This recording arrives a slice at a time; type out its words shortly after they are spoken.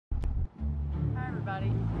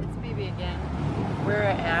everybody, it's Phoebe again. We're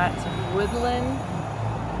at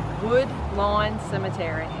Woodlawn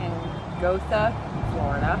Cemetery in Gotha,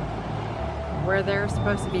 Florida, where there's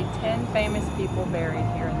supposed to be 10 famous people buried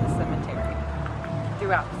here in the cemetery,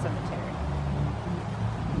 throughout the cemetery.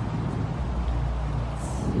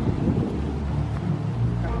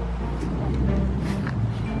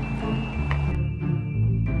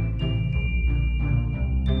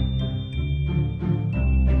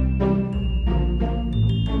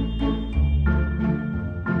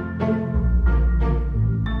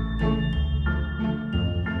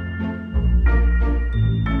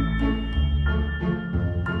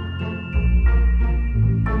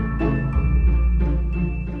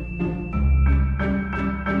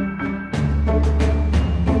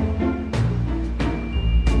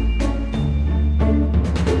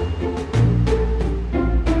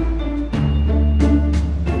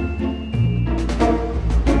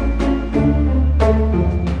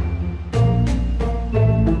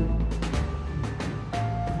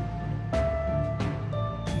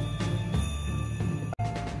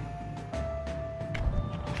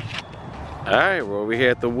 Alright, well, we're here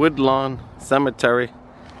at the Woodlawn Cemetery.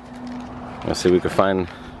 Let's see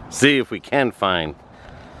if we can find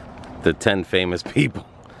the 10 famous people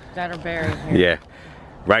that are buried here. Yeah.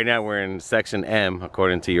 Right now we're in section M,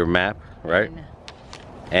 according to your map, right?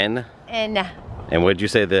 N. N. And what'd you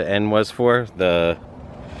say the N was for? The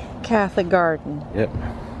Catholic Garden. Yep.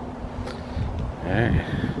 Alright.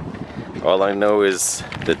 All I know is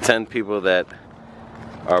the 10 people that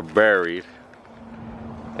are buried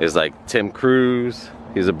is like Tim Cruz,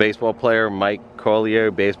 he's a baseball player, Mike Collier,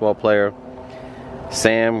 baseball player,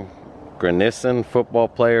 Sam Granison, football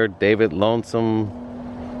player, David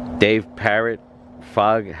Lonesome, Dave Parrott,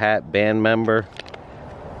 Fog Hat band member,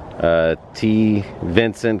 T.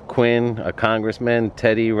 Vincent Quinn, a congressman,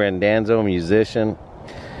 Teddy Randazzo, a musician.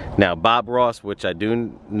 Now Bob Ross, which I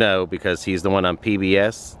do know because he's the one on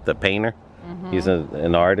PBS, the painter. He's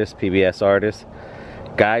an artist, PBS artist.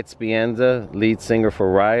 Guy Spienza, lead singer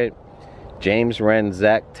for Riot, James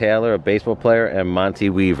Zach Taylor, a baseball player, and Monty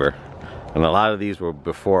Weaver. And a lot of these were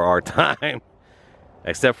before our time,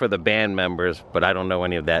 except for the band members, but I don't know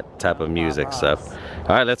any of that type of music. So, all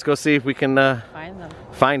right, let's go see if we can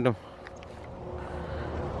find them.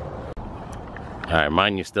 All right,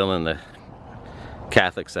 mind you, still in the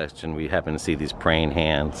Catholic section. We happen to see these praying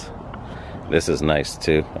hands. This is nice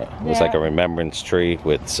too. Looks like a remembrance tree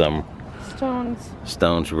with some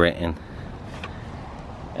stones written,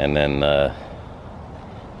 and then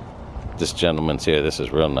this gentleman's here. This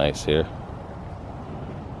is real nice here.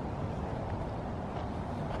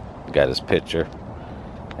 Got his picture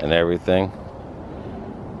and everything.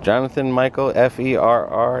 Jonathan Michael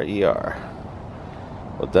Ferrer.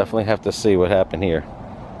 We'll definitely have to see what happened here.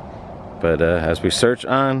 But as we search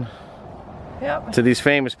on to these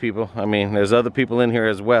famous people, I mean, there's other people in here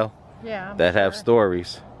as well that have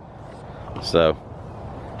stories. So,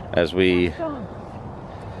 as we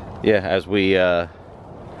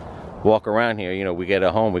walk around here, you know, we get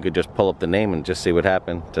at home, we could just pull up the name and just see what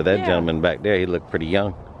happened to that gentleman back there. He looked pretty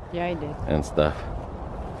young. Yeah, he did. And stuff.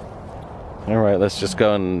 All right, let's just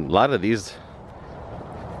go. And a lot of these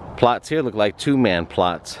plots here look like two-man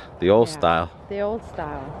plots, the old style. The old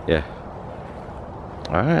style. Yeah.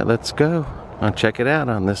 All right, let's go and check it out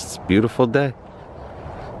on this beautiful day.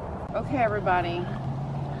 Okay, everybody.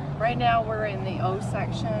 Right now we're in the O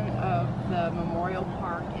section of the Memorial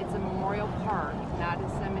Park. It's a memorial park, not a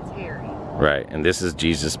cemetery. Right, and this is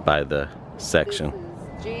Jesus by the section. This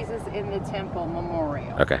is Jesus in the Temple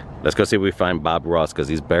Memorial. Okay, let's go see if we find Bob Ross, because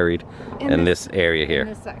he's buried in this area here. In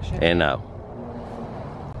this section. And all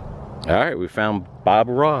right, we found Bob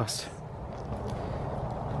Ross.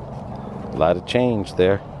 A lot of change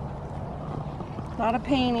there. A lot of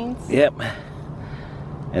paintings. Yep.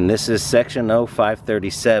 And this is section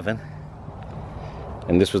 0537.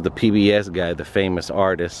 And this was the PBS guy, the famous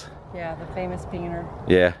artist. Yeah, the famous painter.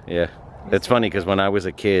 Yeah, yeah. It's funny because when I was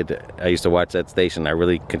a kid, I used to watch that station. I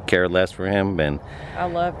really could care less for him, and I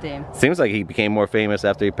loved him. Seems like he became more famous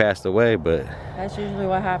after he passed away, but that's usually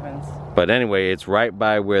what happens. But anyway, it's right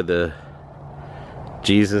by where the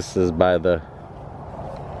Jesus is by the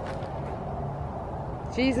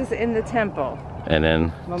Jesus in the Temple. And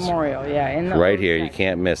then Memorial, in the right here, you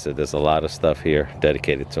can't miss it. There's a lot of stuff here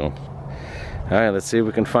dedicated to him. All right, let's see if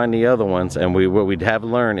we can find the other ones. And what we'd have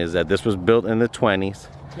learned is that this was built in the 20s.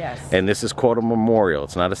 Yes. And this is called a memorial.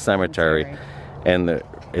 It's not a cemetery. And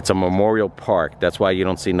it's a memorial park. That's why you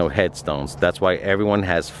don't see no headstones. That's why everyone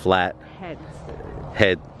has flat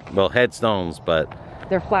headstones, but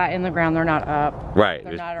they're flat in the ground. They're not up. Right.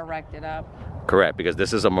 They're not erected up. Correct, because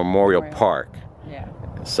this is a memorial park. Yeah.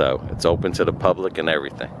 So it's open to the public and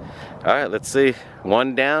everything. All right, let's see.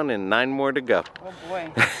 1 down and 9 more to go. Oh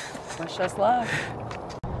boy. Wish us luck.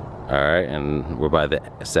 All right, and we're by the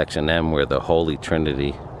section M where the Holy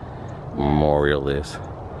Trinity Memorial is.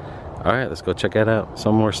 All right, let's go check that out.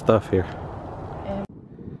 Some more stuff here.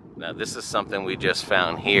 Now this is something we just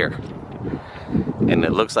found here. And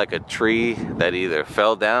it looks like a tree that either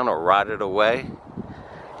fell down or rotted away.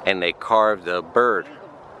 And they carved a bird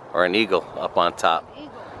or an eagle up on top.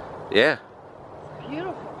 Eagle. Yeah.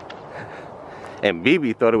 Beautiful. And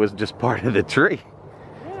BB thought it was just part of the tree.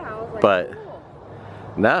 Yeah, I was like, But cool.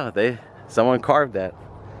 no, someone carved that.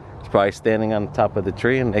 It's probably standing on the top of the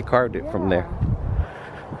tree and they carved it from there.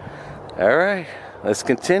 All right, let's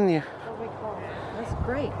continue. That's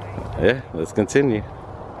great. Yeah, let's continue.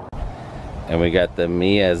 And we got the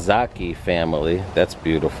Miyazaki family. That's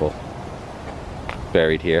beautiful.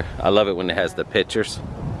 Buried here. I love it when it has the pictures.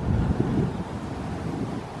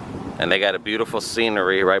 And they got a beautiful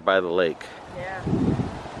scenery right by the lake. Yeah.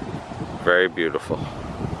 Very beautiful.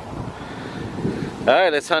 All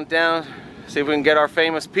right, let's hunt down, see if we can get our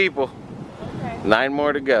famous people. Okay. 9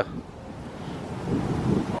 more to go.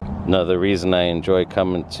 Another reason I enjoy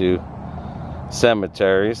coming to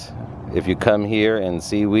cemeteries. If you come here and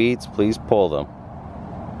see weeds, please pull them.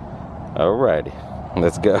 Alrighty,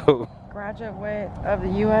 let's go. Graduate of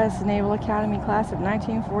the U.S. Naval Academy class of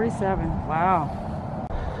 1947. Wow.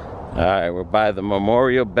 Alright, we're by the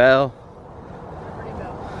Memorial Bell.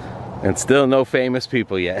 And still no famous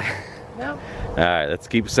people yet. Nope. Alright, let's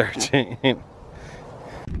keep searching.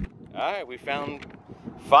 Alright, we found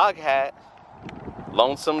Fog Hat,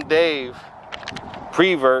 Lonesome Dave,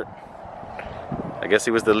 Prevert. I guess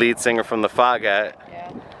he was the lead singer from the Fog Hat.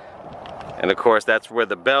 Yeah. And of course that's where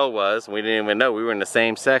the bell was. We didn't even know we were in the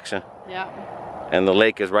same section. Yeah. And the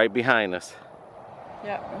lake is right behind us.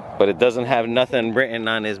 Yeah. But it doesn't have nothing written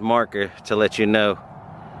on his marker to let you know.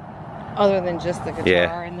 Other than just the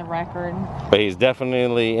guitar and the record. But he's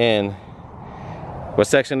definitely in. What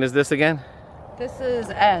section is this again? This is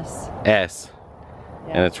S. S.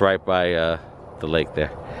 Yeah. And it's right by the lake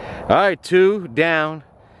there. All right, 2 down,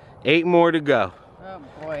 8 more to go. Oh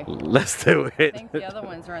boy. Let's do I it. think the other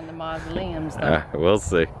ones are in the mausoleums though. We'll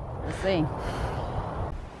see. We'll see.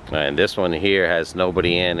 All right, and this one here has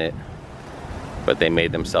nobody in it, but they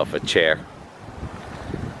made themselves a chair.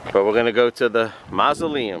 But we're gonna go to the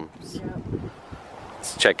mausoleums. Yep.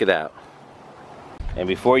 Let's check it out. And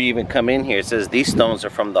before you even come in here, it says these stones are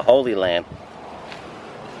from the Holy Land.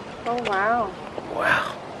 Oh wow.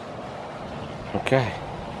 Wow. Okay.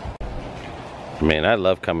 Man, I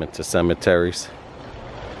love coming to cemeteries.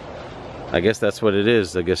 I guess that's what it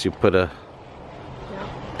is. I guess you put a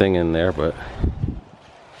thing in there, but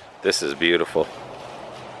this is beautiful.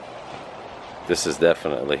 This is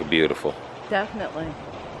definitely beautiful. Definitely.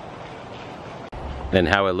 And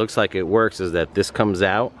how it looks like it works is that this comes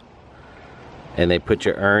out and they put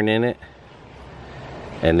your urn in it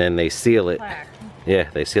and then they seal it. Plaque. Yeah,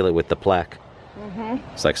 they seal it with the plaque. Mm-hmm.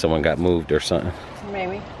 It's like someone got moved or something.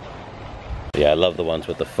 Maybe. Yeah, I love the ones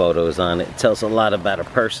with the photos on it. It tells a lot about a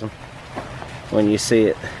person when you see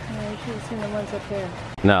it. Yeah, you should have seen the ones up there.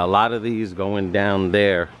 Now, a lot of these going down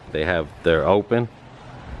there, they're open.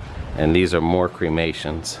 And these are more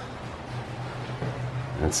cremations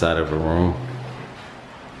inside of a room.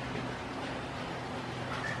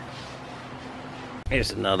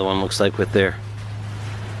 Here's another one, looks like with their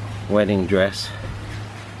wedding dress.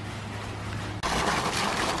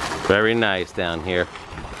 Very nice down here.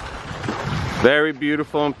 Very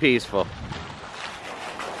beautiful and peaceful.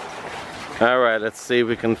 All right, let's see if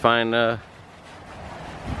we can find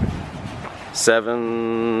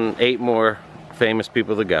 7, 8 more famous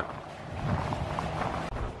people to go.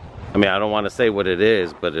 I mean, I don't want to say what it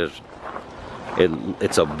is, but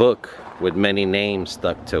it's a book with many names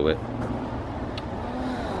stuck to it.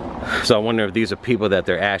 So I wonder if these are people that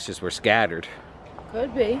their ashes were scattered.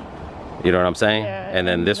 Could be. You know what I'm saying? Yeah, and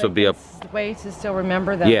then this would be a way to still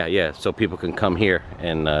remember them. yeah, so people can come here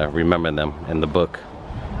and remember them in the book.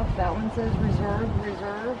 Nope, that one says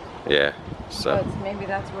reserve. Yeah, so Maybe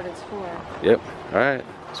that's what it's for. yep. All right,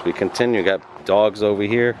 so we continue. Got dogs over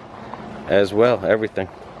here as well. Everything.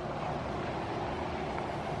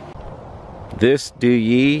 This do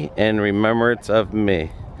ye in remembrance of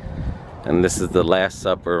me. And this is the Last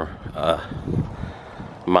Supper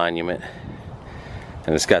monument.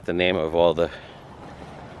 And it's got the name of all the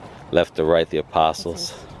left to right, the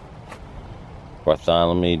apostles.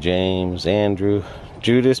 Bartholomew, James, Andrew,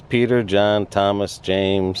 Judas, Peter, John, Thomas,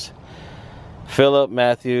 James, Philip,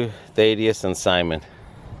 Matthew, Thaddeus, and Simon.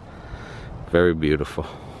 Very beautiful.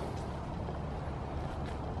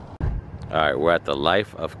 All right, we're at the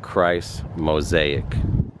Life of Christ mosaic.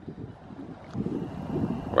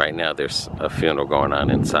 Right now there's a funeral going on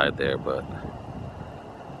inside there, but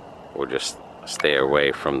we'll just stay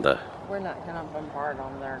away from the... We're not gonna bombard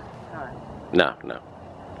on their time. No, no.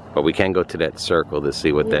 But we can go to that circle to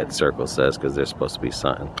see what that circle says, because there's supposed to be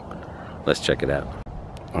something. Let's check it out.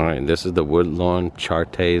 All right, this is the Woodlawn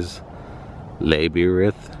Chartes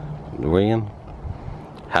Labyrinth.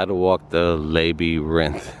 How to walk the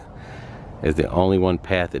labyrinth is the only one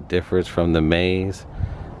path that differs from the maze,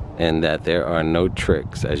 and that there are no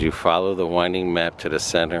tricks. As you follow the winding map to the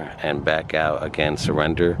center and back out again,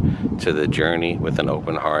 surrender to the journey with an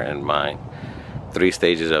open heart and mind. 3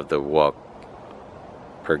 stages of the walk: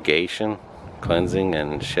 purgation, cleansing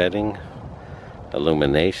and shedding,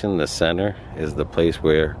 illumination. The center is the place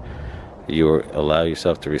where you allow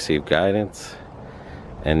yourself to receive guidance,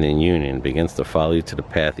 and then union begins to follow you to the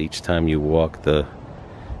path. Each time you walk the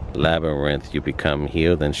labyrinth, you become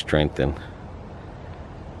healed and strengthened,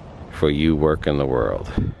 for you work in the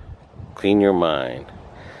world. Clean your mind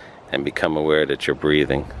and become aware that you're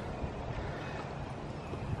breathing.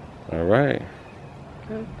 All right.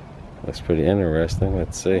 Good. That's pretty interesting.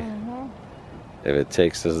 Let's see if it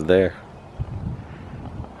takes us there.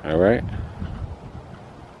 All right.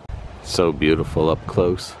 So beautiful up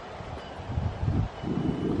close.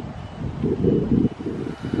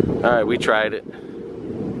 All right, we tried it.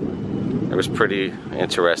 It was pretty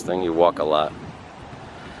interesting. You walk a lot.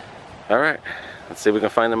 All right, let's see if we can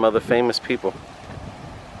find them other famous people.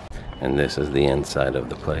 And this is the inside of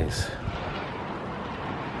the place.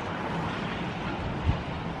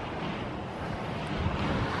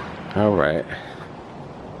 All right.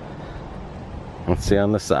 Let's see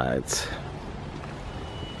on the sides.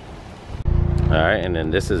 All right, and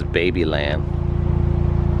then this is Babyland.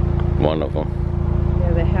 One of them.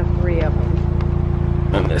 Yeah, they have 3 of them.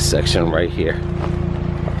 In this section right here.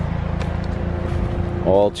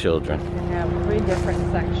 All children. They have 3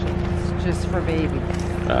 different sections just for babies.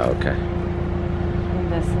 Oh, okay.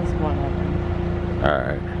 And this is one of them. All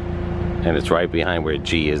right. And it's right behind where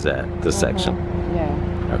G is at, the section.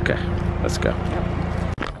 Yeah. Okay, let's go.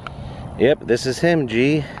 Yep, this is him,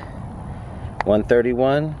 G.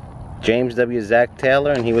 131. James W. Zach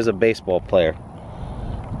Taylor, and he was a baseball player.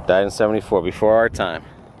 Died in 74, before our time.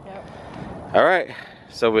 Yep. All right,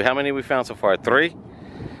 so how many we found so far? 3?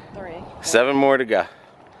 3. 7 more to go.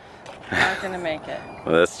 Not gonna make it.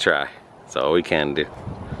 Well, let's try. That's all we can do.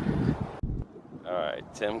 All right,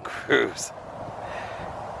 Tim Cruz.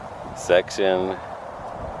 Section,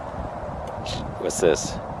 what's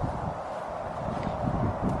this?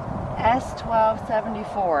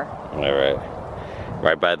 S1274. All right,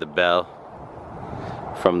 right by the bell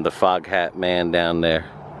from the fog hat man down there.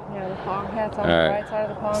 Yeah, the fog hat's on All the right. right side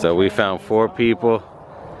of the palm So we tree. found 4 people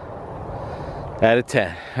out of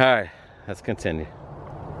 10. All right, let's continue.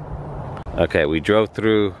 Okay, we drove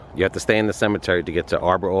through. You have to stay in the cemetery to get to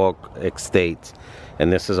Arbor Oak Estates,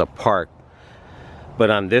 and this is a park. But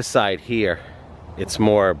on this side here, it's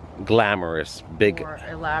more glamorous, big, more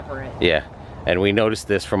elaborate. yeah. And we noticed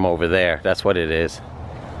this from over there. That's what it is.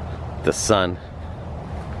 The sun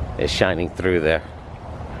is shining through there.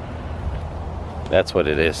 That's what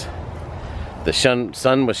it is. The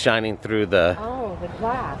sun was shining through the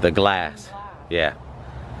glass. the glass. Yeah.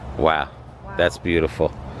 Wow. That's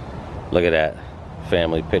beautiful. Look at that.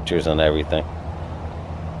 Family pictures and everything.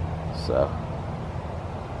 So.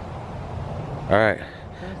 All right.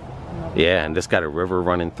 Yeah, and this got a river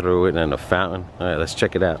running through it and a fountain. All right, let's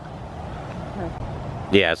check it out.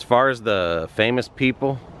 Yeah, as far as the famous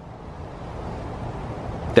people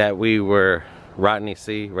that we were, Rodney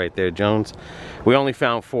C. right there, Jones, we only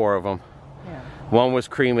found 4 of them. Yeah. One was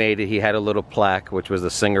cremated. He had a little plaque, which was the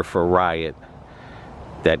singer for Riot,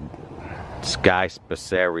 that Guy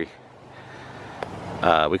Spaceri.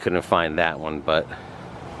 We couldn't find that one, but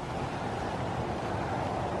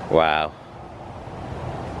wow.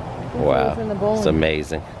 Wow, it's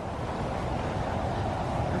amazing.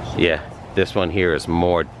 Yeah, this one here is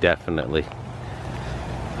more definitely.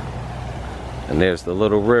 And there's the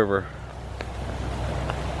little river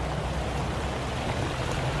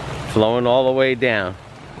flowing all the way down.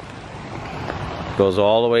 Goes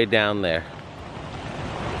all the way down there.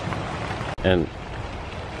 And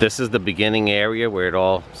this is the beginning area where it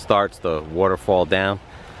all starts, the waterfall down.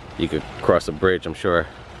 You could cross a bridge, I'm sure.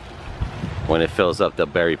 When it fills up, they'll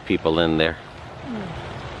bury people in there.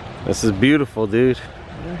 This is beautiful, dude.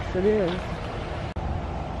 Yes, it is.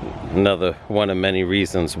 Another one of many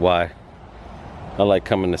reasons why I like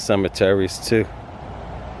coming to cemeteries too.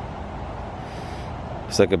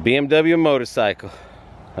 It's like a BMW motorcycle.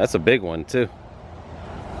 That's a big one too.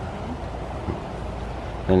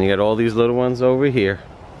 And you got all these little ones over here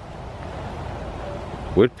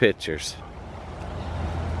with pictures.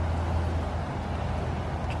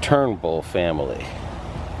 Turnbull family.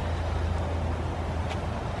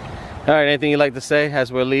 All right, anything you'd like to say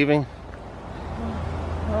as we're leaving?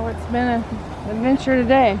 Well, it's been an adventure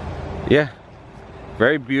today. Yeah,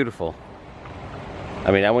 very beautiful.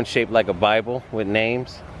 I mean, that one's shaped like a Bible with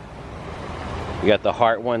names. You got the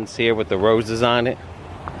heart ones here with the roses on it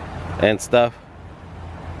and stuff.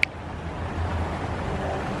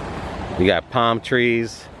 You got palm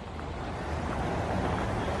trees.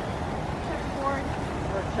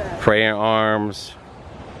 Prayer arms.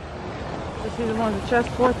 This is the one with the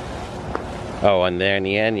chessboard. Oh, and there in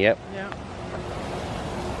the end, yep. Yeah.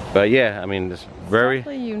 But yeah, I mean, it's very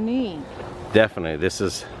definitely unique. Definitely, this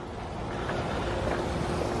is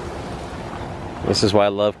why I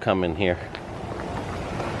love coming here.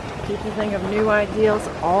 People think of new ideals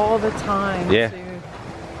all the time. Yeah. To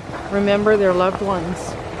remember their loved ones.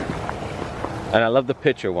 And I love the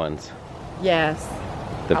picture ones. Yes.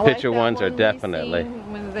 The I picture like that ones are one definitely.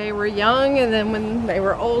 when they were young and then when they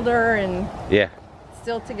were older and Yeah.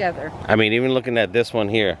 still together. I mean, even looking at this one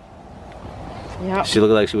here. Yeah. She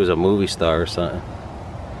looked like she was a movie star or something.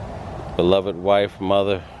 Beloved wife,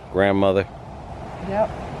 mother, grandmother. Yep.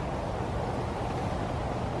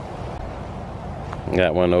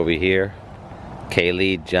 Got one over here.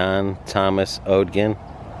 Kaylee John Thomas Odgen.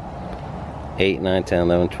 8, 9, 10,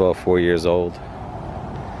 11, 12, 4 years old.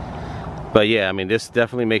 But yeah, I mean, this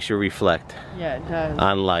definitely makes you reflect. Yeah, it does.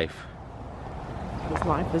 On life. This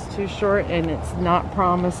life is too short and it's not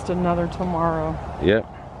promised another tomorrow. Yep.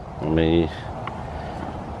 I mean,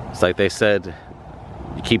 it's like they said,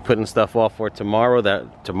 you keep putting stuff off for tomorrow,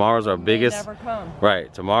 that tomorrow's our biggest. Never come.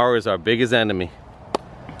 Right, tomorrow is our biggest enemy.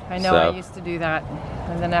 I know, I used to do that.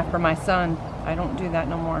 And then after my son, I don't do that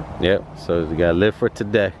no more. Yep, so you gotta live for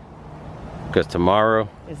today. Because tomorrow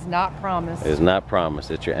is not promised. Is not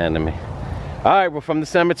promised. It's your enemy. All right, well, from the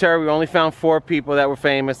cemetery, we only found 4 people that were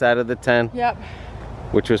famous out of the 10. Yep.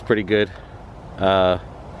 Which was pretty good.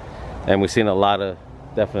 And we've seen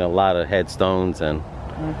definitely a lot of headstones and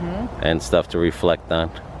stuff to reflect on.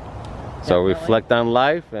 So Definitely. reflect on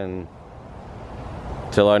life, and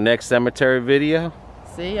till our next cemetery video.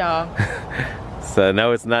 See y'all. So I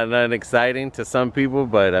know it's not nothing exciting to some people,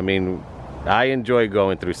 but I mean, I enjoy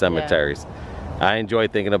going through cemeteries. Yeah. I enjoy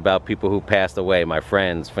thinking about people who passed away, my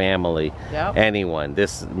friends, family, anyone.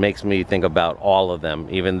 This makes me think about all of them,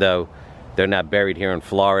 even though they're not buried here in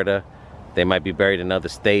Florida. They might be buried in other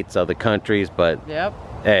states, other countries, but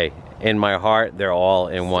hey, in my heart, they're all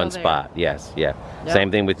in one spot. Yes, yeah. Same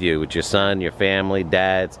thing with you, with your son, your family,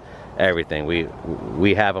 dads, everything.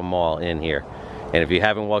 We have them all in here. And if you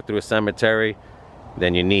haven't walked through a cemetery,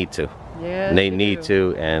 then you need to. Yeah, they need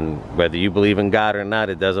to, and whether you believe in God or not,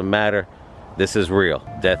 it doesn't matter. This is real.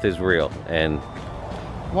 Death is real, and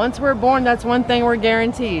once we're born, that's one thing we're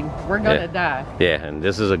guaranteed. We're gonna die. Yeah, and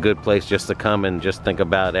this is a good place just to come and just think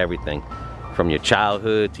about everything, from your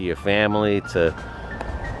childhood to your family to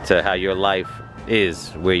how your life is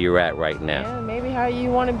where you're at right now. Yeah, maybe how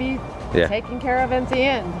you want to be taken care of at the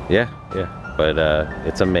end. Yeah, yeah. But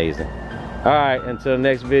it's amazing. All right, until the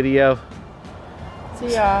next video.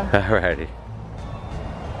 See y'all. Alrighty.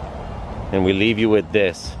 And we leave you with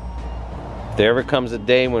this. If there ever comes a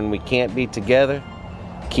day when we can't be together,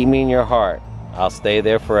 keep me in your heart. I'll stay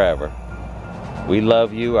there forever. We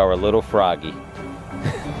love you, our little froggy.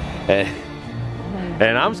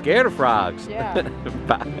 And I'm scared of frogs. Yeah.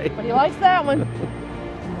 Bye. But he likes that one.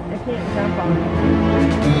 I can't jump on it.